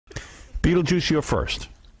Beetlejuice, you're first.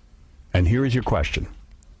 And here is your question.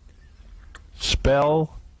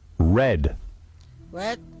 Spell red.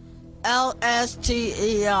 Red.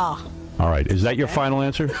 L-S-T-E-R. All right. Is that your final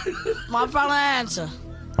answer? My final answer.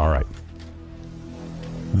 All right.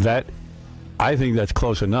 I think that's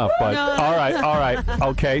close enough, but No. all right.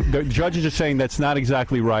 Okay. The judges are saying that's not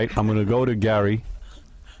exactly right. I'm going to go to Gary.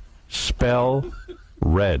 Spell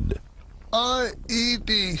red.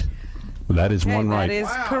 R-E-D. That is one right. That is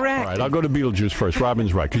correct. All right, I'll go to Beetlejuice first.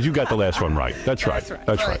 Robin's right, because you got the last one right. That's right.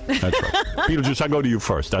 That's right. Beetlejuice, I'll go to you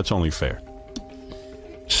first. That's only fair.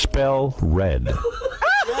 Spell red.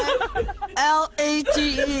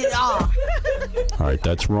 L-E-T-E-R. All right,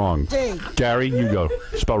 that's wrong. D. Gary, you go.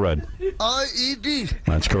 Spell red. R-E-D.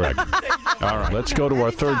 That's correct. All right, let's go to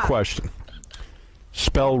our third question.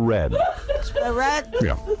 Spell red. Spell red.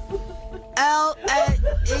 Yeah.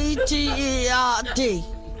 L-A-E-T-E-R-D.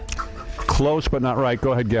 Close, but not right.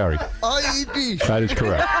 Go ahead, Gary. R-E-D. That is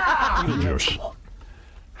correct. Beetlejuice.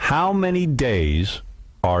 How many days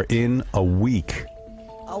are in a week?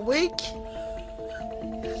 A week?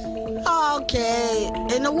 Okay.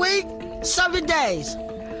 In a week, 7 days.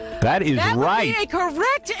 That is That right. would be a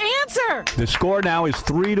correct answer. The score now is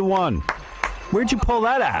 3-1. Where'd you pull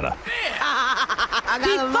that out of? I got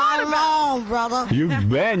it right wrong, brother.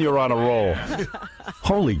 You're on a roll.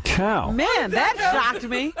 Holy cow. Man, that shocked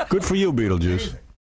me. Good for you, Beetlejuice.